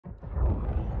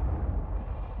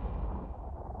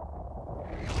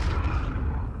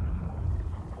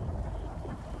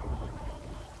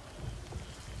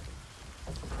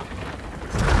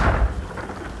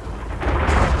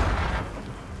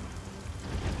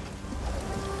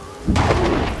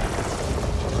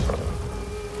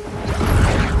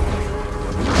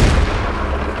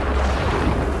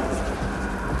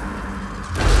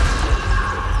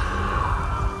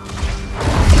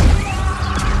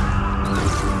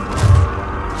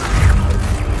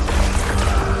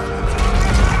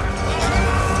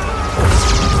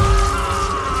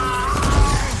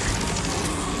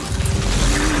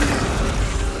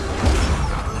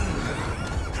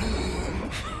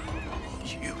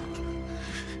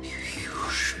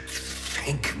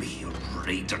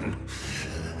Raiden.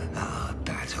 Our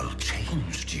battle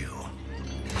changed you.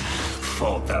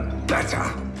 For the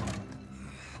better.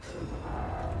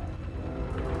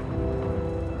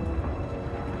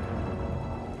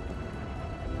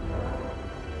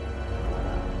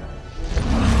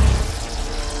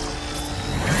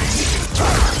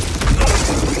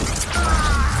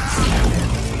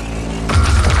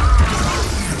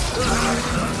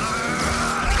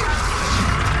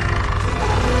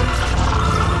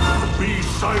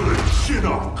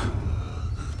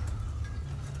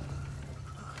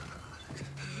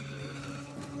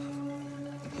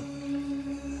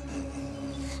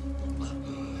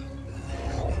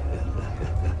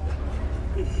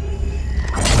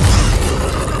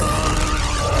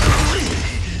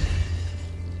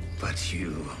 But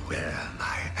you wear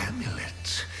my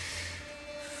amulet.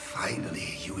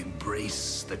 Finally, you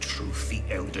embrace the truth the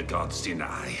Elder Gods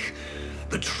deny.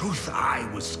 The truth I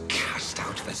was cast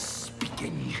out for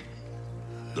speaking.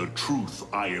 The truth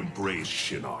I embrace,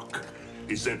 Shinnok,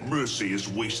 is that mercy is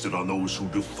wasted on those who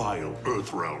defile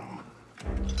Earthrealm.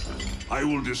 I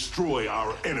will destroy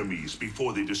our enemies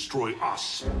before they destroy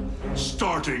us,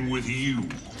 starting with you.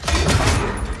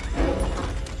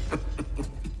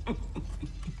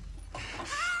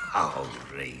 Oh,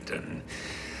 Raiden.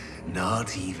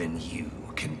 Not even you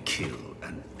can kill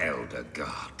an Elder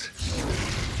God.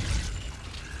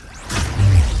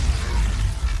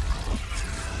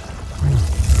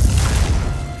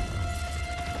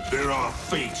 There are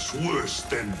fates worse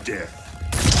than death.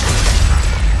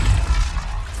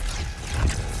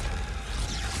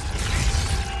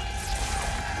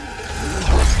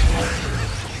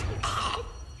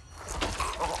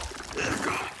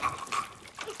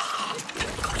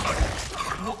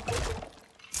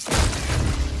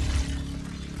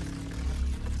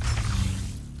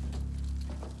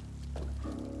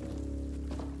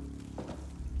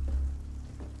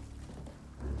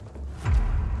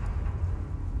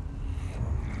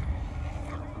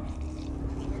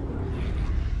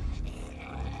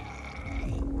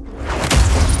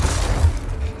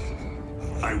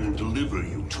 I will deliver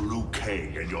you to Liu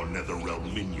Kang and your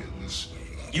Netherrealm minions.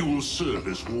 You will serve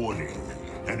as warning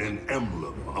and an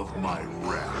emblem of my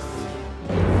wrath.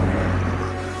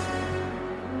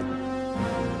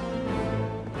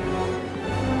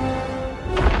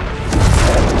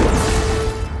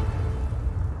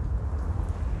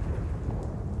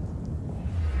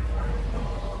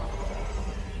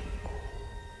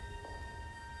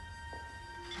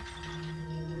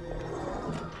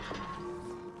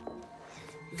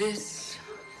 This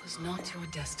was not your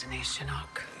destiny,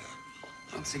 Shinnok.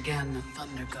 Once again, the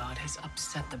Thunder God has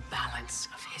upset the balance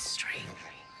of history.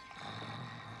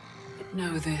 But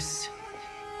know this.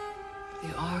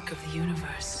 The arc of the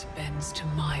universe bends to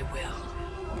my will.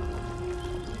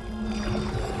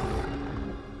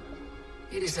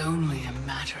 It is only a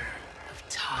matter of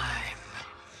time.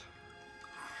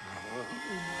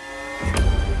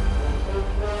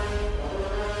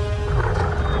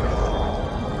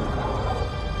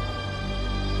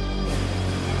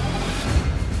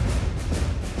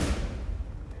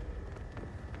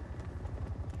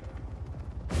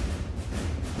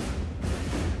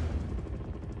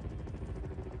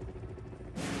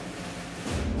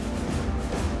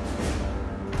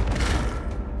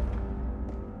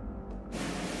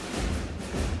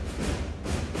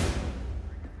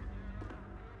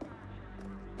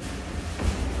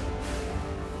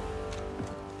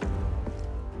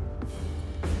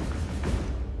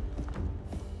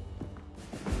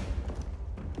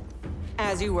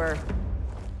 As you were.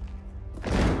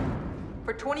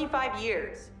 For 25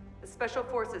 years, the Special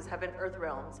Forces have been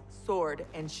Earthrealm's sword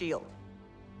and shield.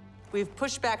 We've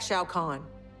pushed back Shao Kahn,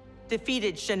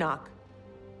 defeated Shinnok,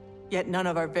 yet none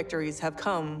of our victories have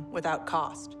come without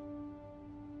cost.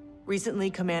 Recently,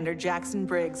 Commander Jackson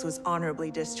Briggs was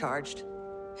honorably discharged.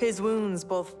 His wounds,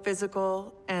 both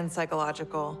physical and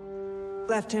psychological,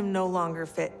 left him no longer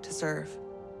fit to serve.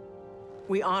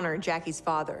 We honor Jackie's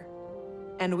father,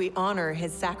 and we honor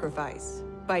his sacrifice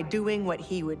by doing what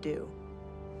he would do.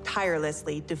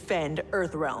 Tirelessly defend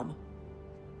Earthrealm.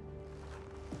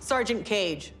 Sergeant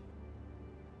Cage,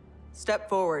 step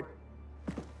forward.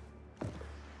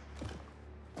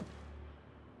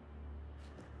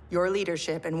 Your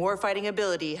leadership and warfighting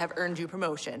ability have earned you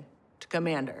promotion to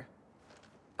Commander.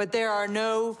 But there are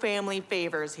no family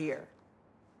favors here.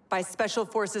 By Special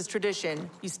Forces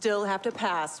tradition, you still have to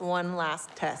pass one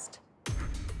last test.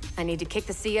 I need to kick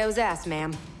the CO's ass,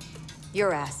 ma'am.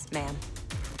 Your ass, ma'am.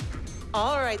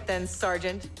 All right then,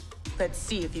 Sergeant. Let's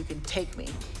see if you can take me.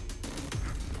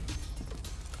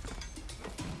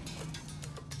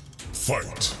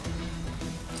 Fight!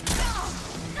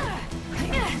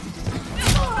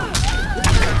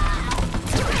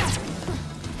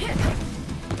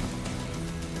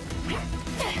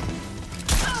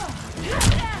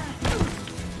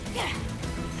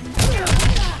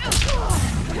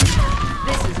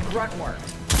 grunt work.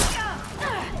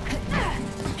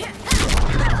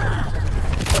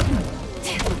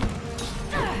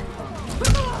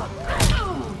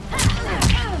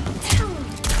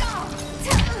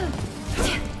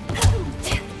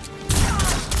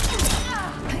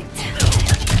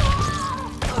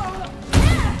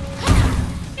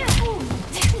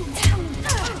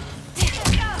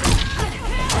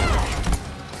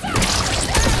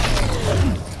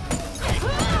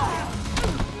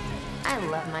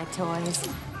 Toys.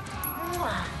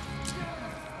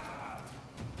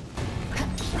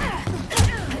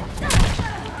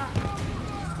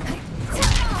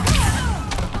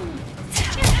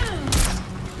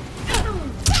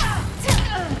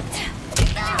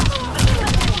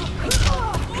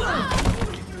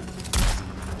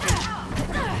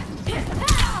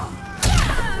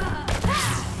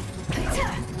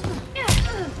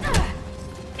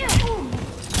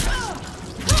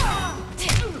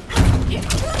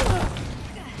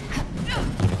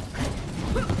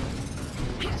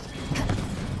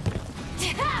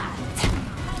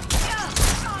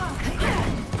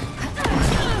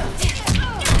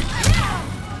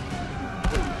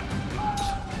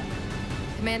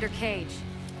 Commander Cage,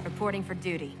 reporting for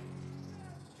duty.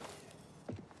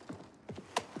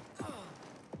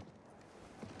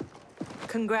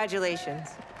 Congratulations,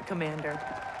 Commander.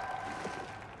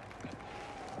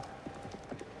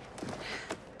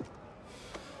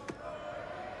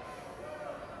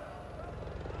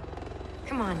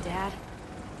 Come on, Dad.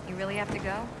 You really have to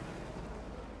go?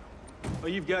 Well,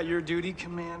 you've got your duty,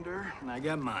 Commander, and I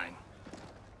got mine.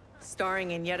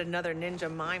 Starring in yet another Ninja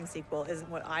Mime sequel isn't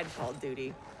what I'd call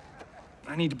duty.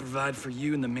 I need to provide for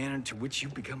you in the manner to which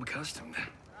you've become accustomed.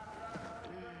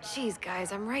 Jeez,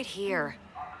 guys, I'm right here.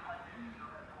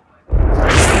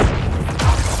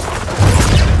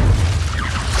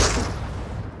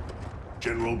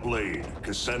 General Blade,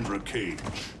 Cassandra Cage.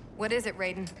 What is it,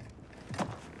 Raiden?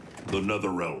 The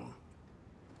Netherrealm.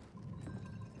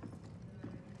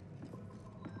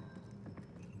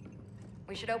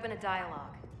 We should open a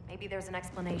dialogue. Maybe there's an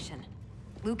explanation.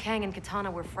 Liu Kang and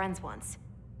Kitana were friends once.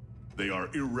 They are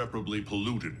irreparably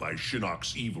polluted by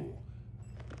Shinnok's evil.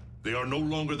 They are no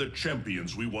longer the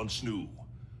champions we once knew.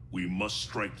 We must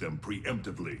strike them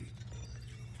preemptively.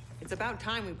 It's about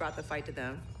time we brought the fight to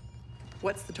them.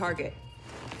 What's the target?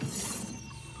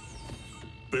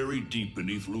 Buried deep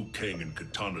beneath Liu Kang and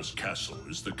Kitana's castle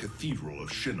is the Cathedral of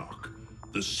Shinnok,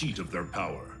 the seat of their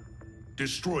power.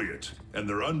 Destroy it, and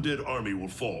their undead army will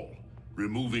fall,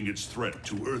 removing its threat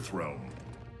to Earthrealm.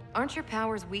 Aren't your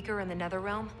powers weaker in the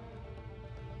Netherrealm?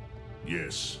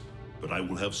 Yes, but I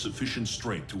will have sufficient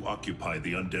strength to occupy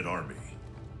the undead army.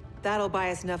 That'll buy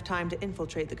us enough time to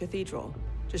infiltrate the cathedral.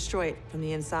 Destroy it from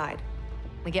the inside.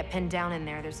 We get pinned down in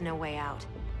there, there's no way out.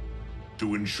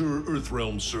 To ensure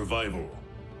Earthrealm's survival,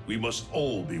 we must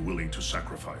all be willing to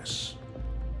sacrifice.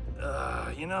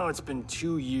 You know, it's been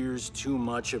 2 years too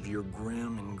much of your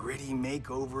grim and gritty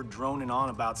makeover droning on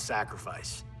about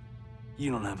sacrifice.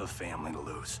 You don't have a family to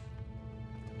lose.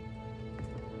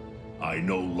 I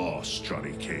know loss,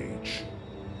 Johnny Cage.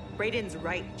 Raiden's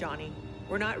right, Johnny.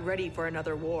 We're not ready for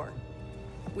another war.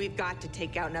 We've got to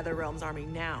take out Netherrealm's army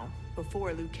now,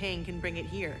 before Liu Kang can bring it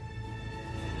here.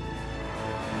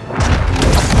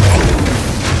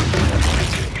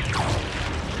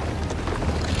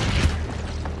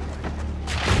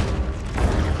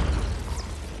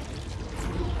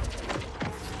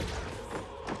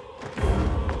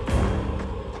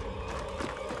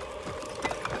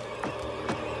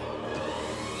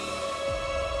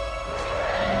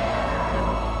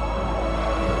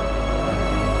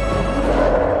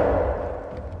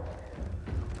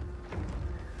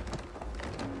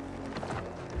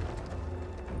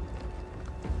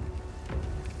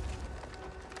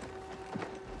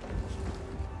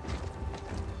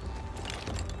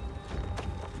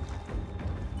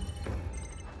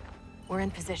 We're in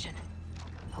position.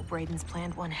 Hope Raiden's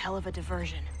planned one hell of a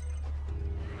diversion.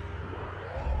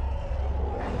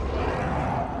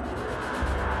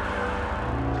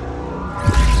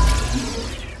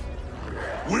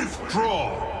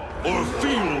 Withdraw, or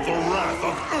feel the wrath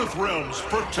of Earthrealm's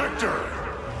protector!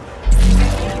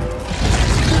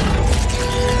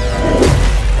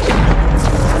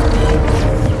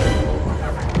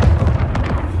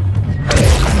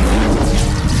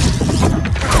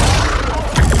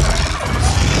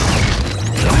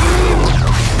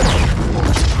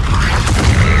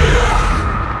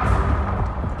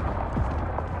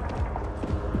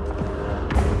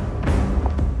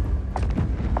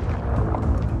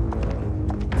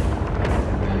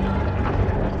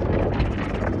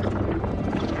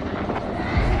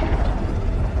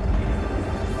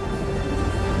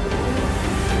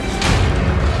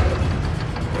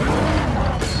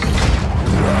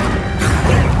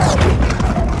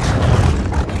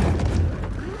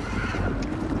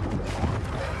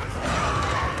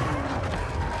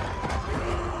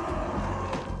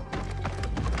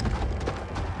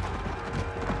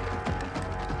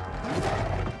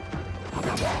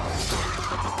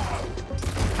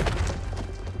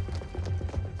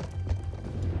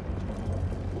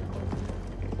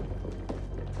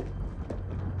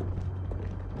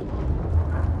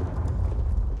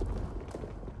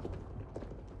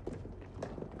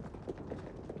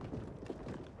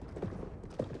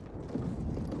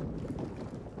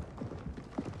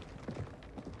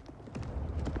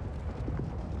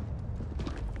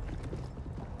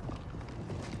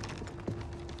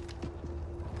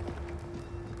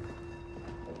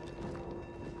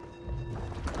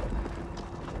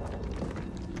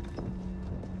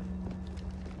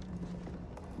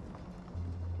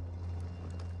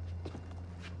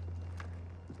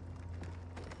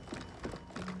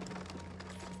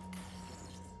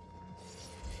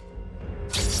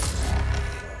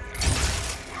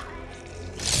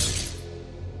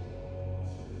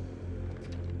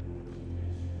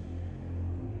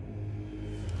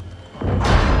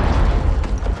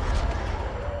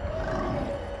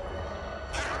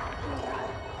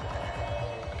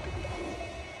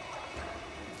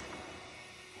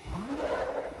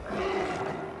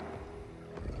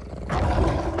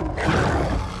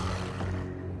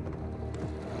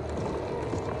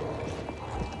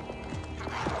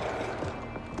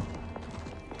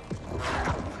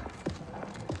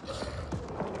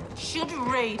 Should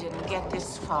Raiden get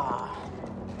this far,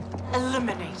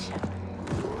 eliminate him.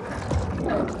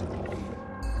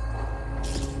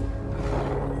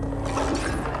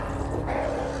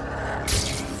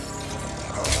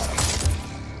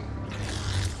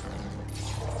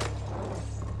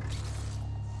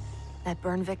 That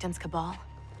burn victim's Kabal?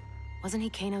 Wasn't he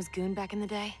Kano's goon back in the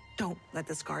day? Don't let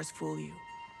the scars fool you.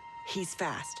 He's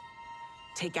fast.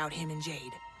 Take out him and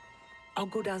Jade. I'll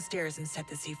go downstairs and set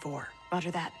the C4.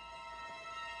 Roger that.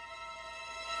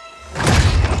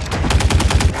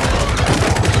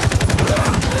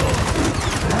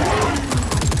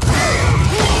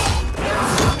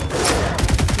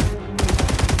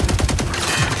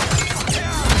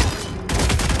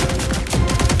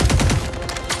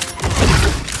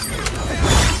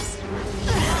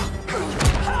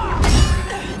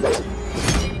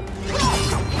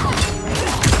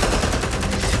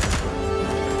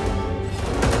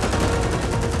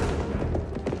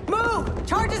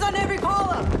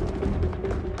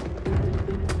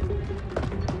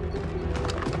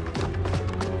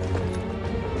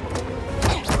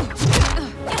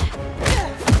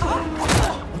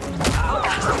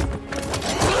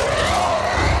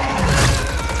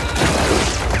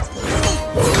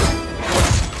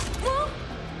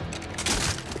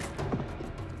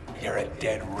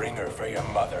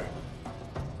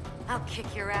 I'll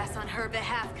kick your ass on her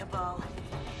behalf, Kabal.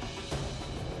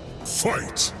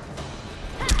 Fight!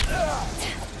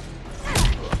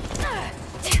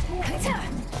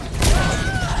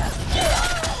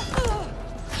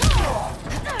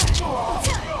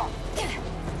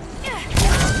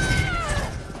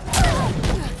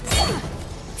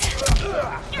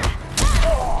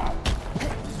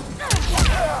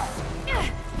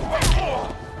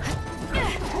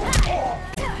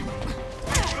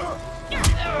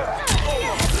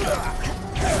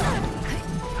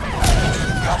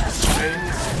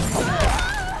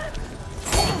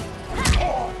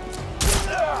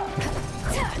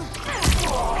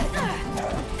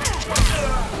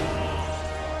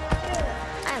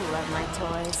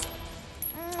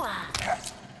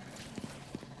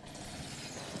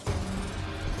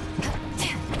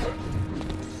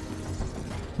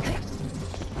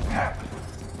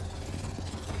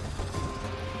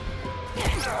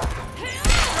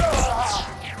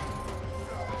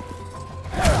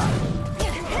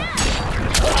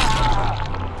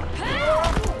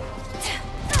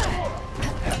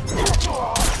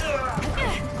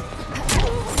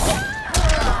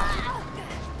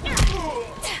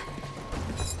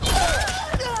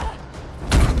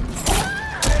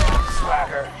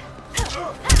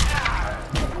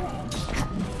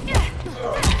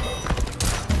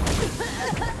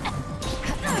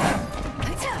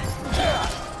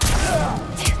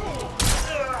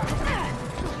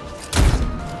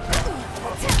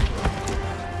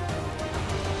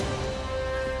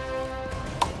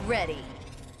 Ready.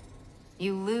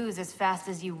 You lose as fast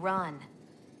as you run.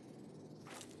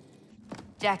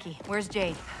 Jackie, where's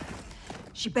Jade?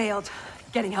 She bailed.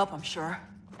 Getting help, I'm sure.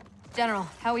 General,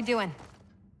 how we doing?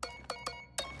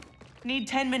 Need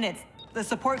 10 minutes. The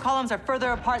support columns are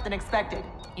further apart than expected.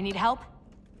 You need help?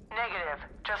 Negative.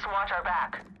 Just watch our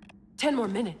back. 10 more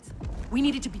minutes. We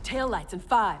needed to be taillights in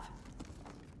 5.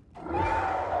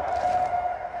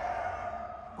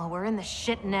 Well, we're in the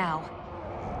shit now.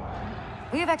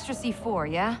 We have extra C4,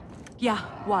 yeah? Yeah,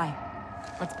 why?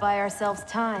 Let's buy ourselves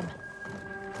time.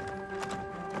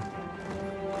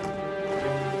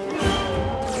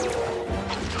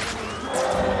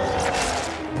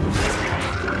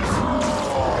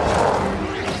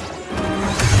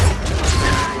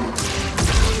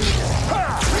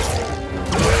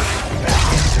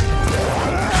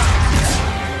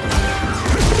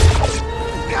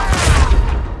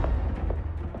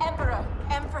 Emperor,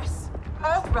 Empress,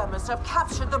 Earthrealmers have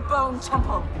captured the Bone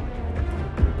Temple.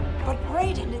 But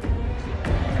Raiden...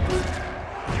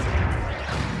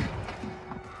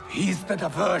 He's the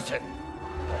diversion.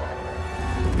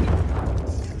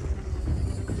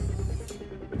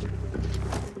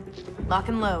 Lock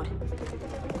and load.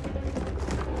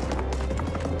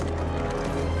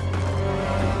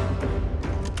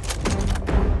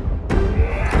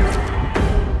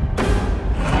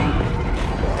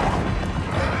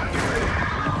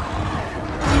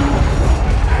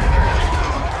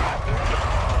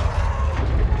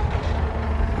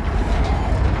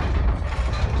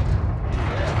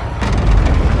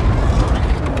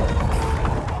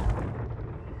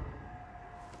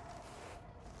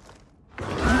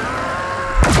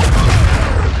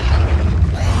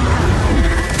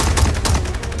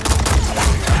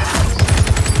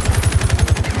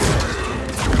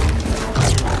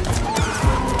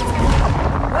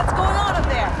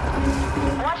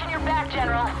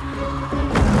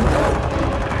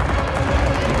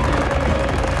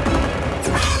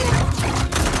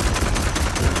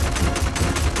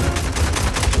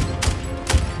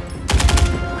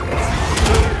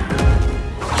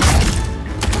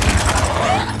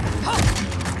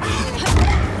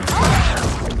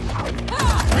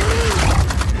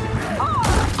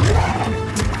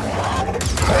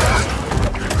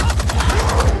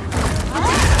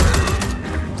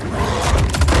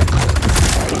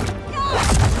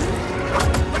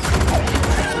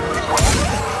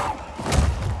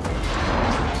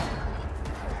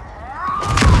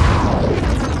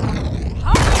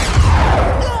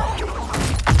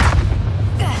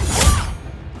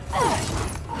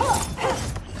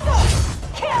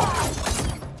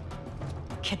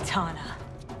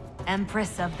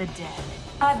 Empress of the Dead.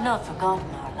 I've not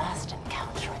forgotten our last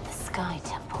encounter at the Sky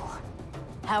Temple.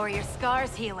 How are your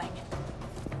scars healing?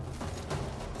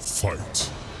 Fight.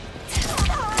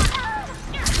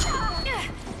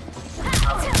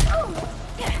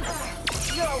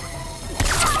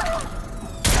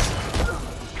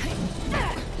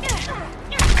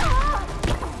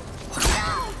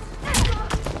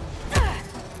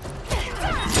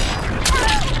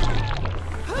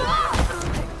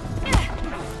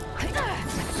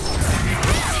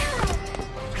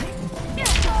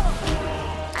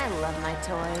 I love my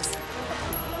toys.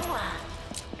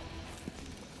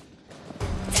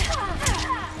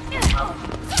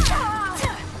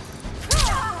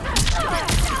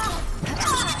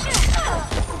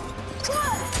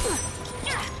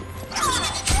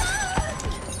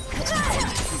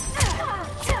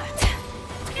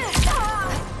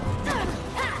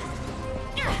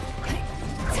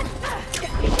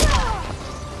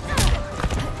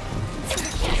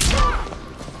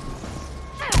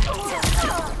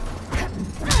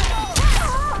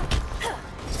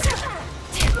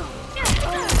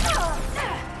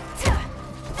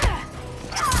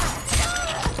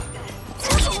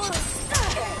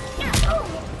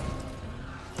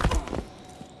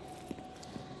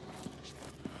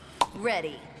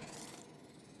 Ready.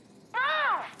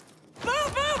 Boom,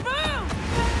 boom, boom!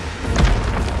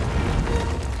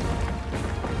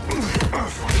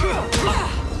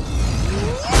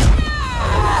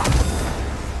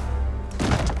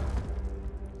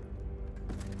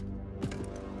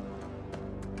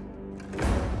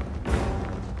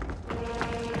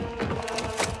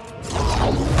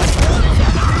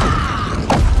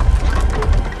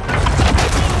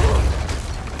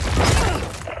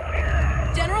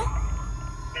 General?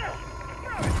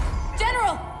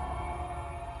 General!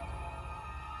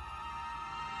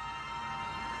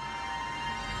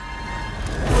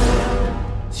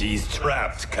 She's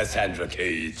trapped, Cassandra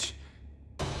Cage.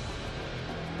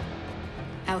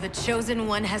 How the Chosen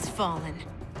One has fallen.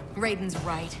 Raiden's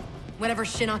right. Whatever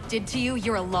Shinnok did to you,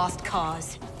 you're a lost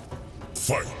cause.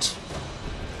 Fight.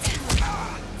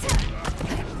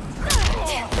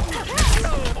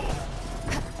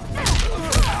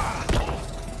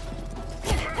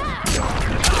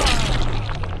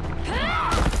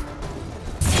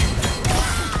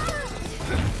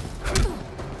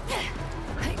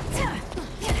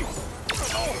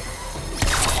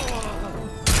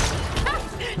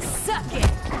 Suck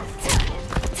it!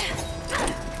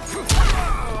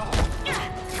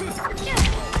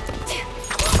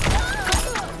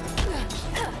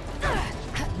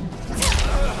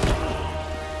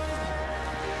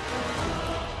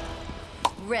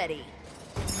 Ready.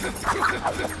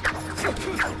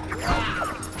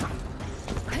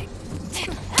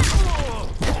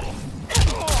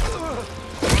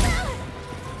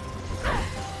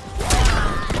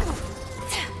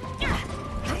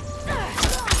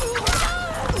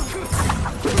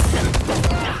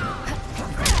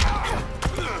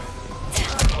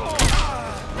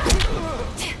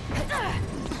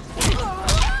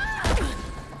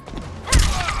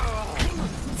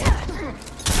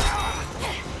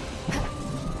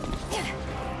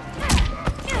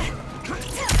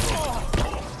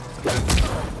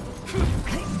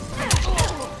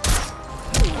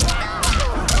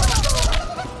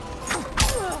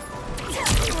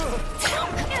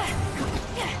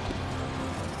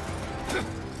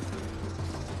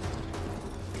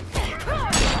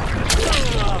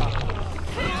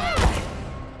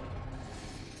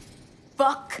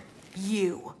 Fuck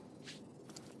you.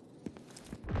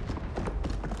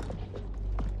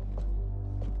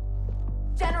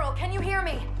 General, can you hear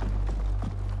me?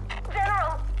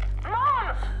 General!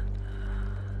 Mom!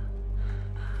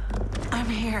 I'm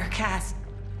here, Cass.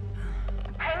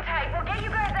 Hang tight, we'll get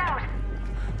you guys out.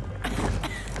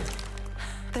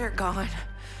 They're gone.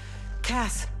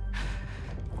 Cass.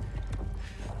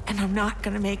 And I'm not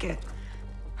gonna make it.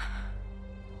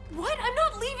 What? I'm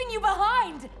not leaving you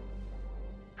behind!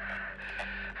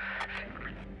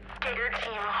 Get your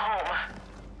team home.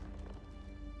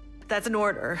 That's an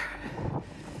order.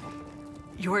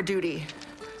 Your duty.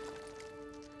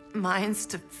 Mine's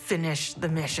to finish the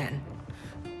mission.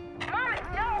 Mom,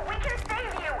 no, we can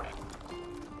save you.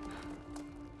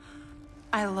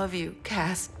 I love you,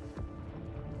 Cass.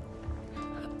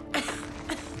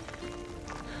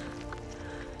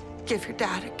 Give your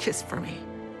dad a kiss for me.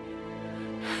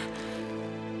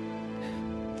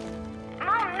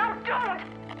 Mom, no, don't!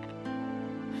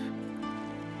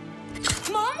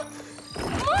 Mom?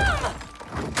 Mom!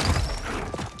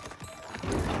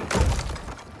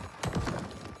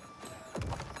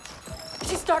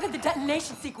 She started the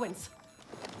detonation sequence.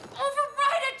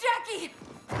 Override it, Jackie!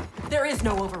 There is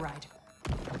no override.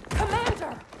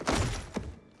 Commander!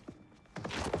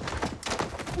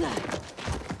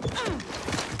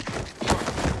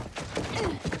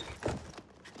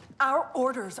 Our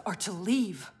orders are to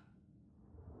leave.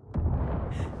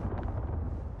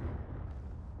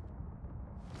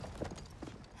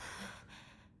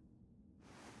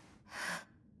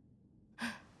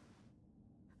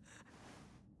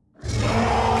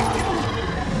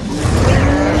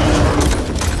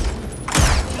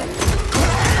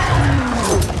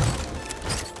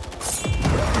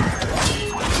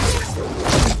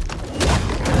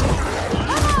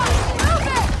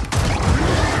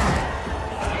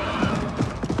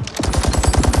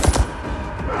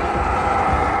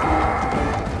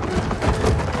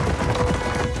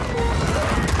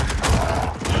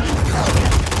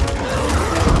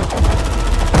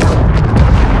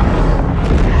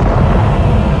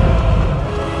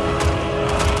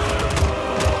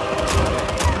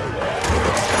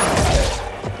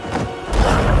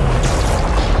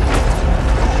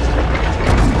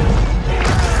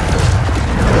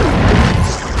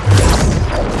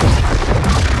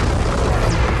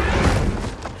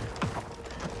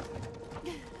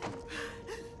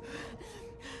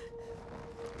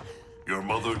 Your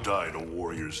mother died a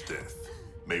warrior's death.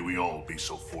 May we all be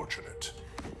so fortunate.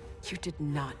 You did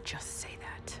not just say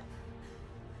that.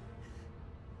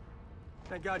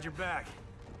 Thank God you're back.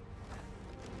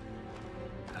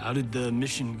 How did the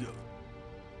mission go?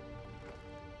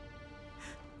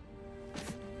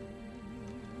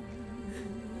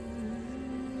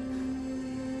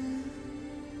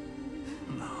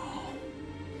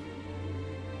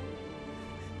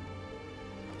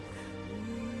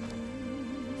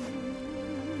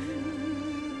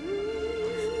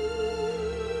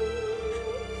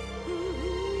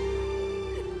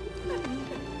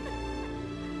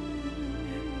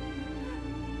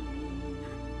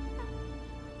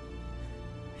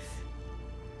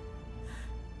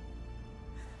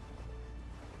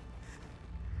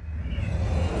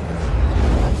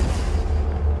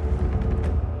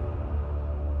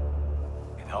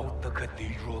 Without the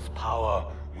cathedral's power,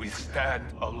 we stand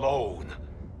alone.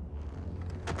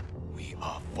 We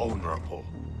are vulnerable.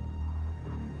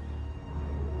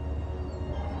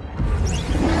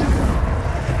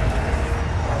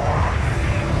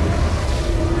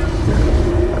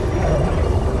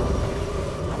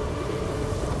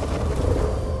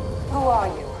 Who are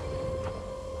you?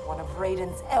 One of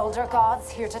Raiden's elder gods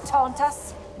here to taunt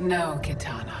us? No,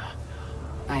 Kitana.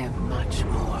 I am much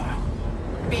more.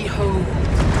 Behold!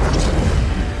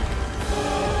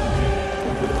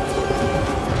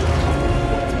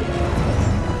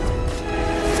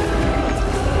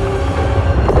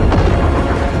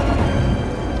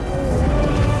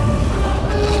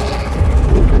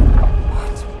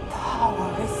 What power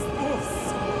is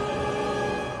this?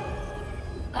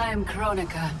 I am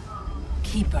Kronika,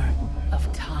 keeper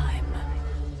of time.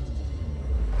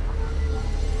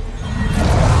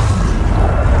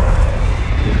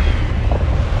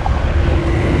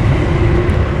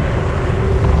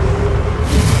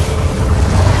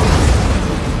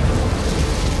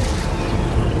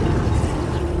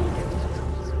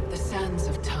 The sands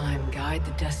of time guide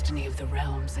the destiny of the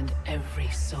realms and every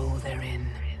soul therein.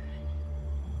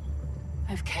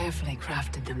 I've carefully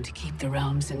crafted them to keep the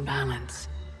realms in balance.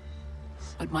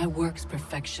 But my work's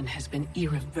perfection has been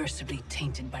irreversibly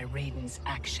tainted by Raiden's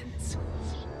actions.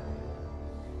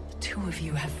 The two of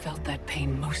you have felt that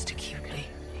pain most acutely.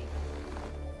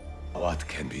 What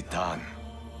can be done?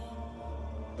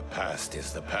 The past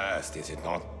is the past, is it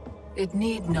not? It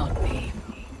need not be.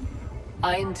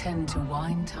 I intend to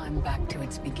wind time back to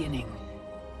its beginning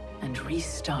and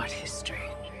restart history.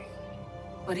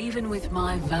 But even with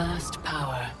my vast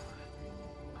power,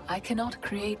 I cannot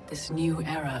create this new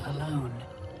era alone.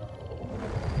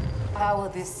 How will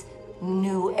this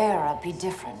new era be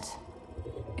different?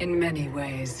 In many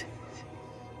ways.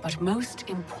 But most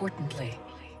importantly,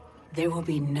 there will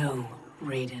be no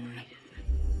Raiden.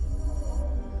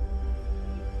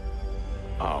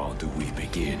 How do we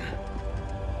begin?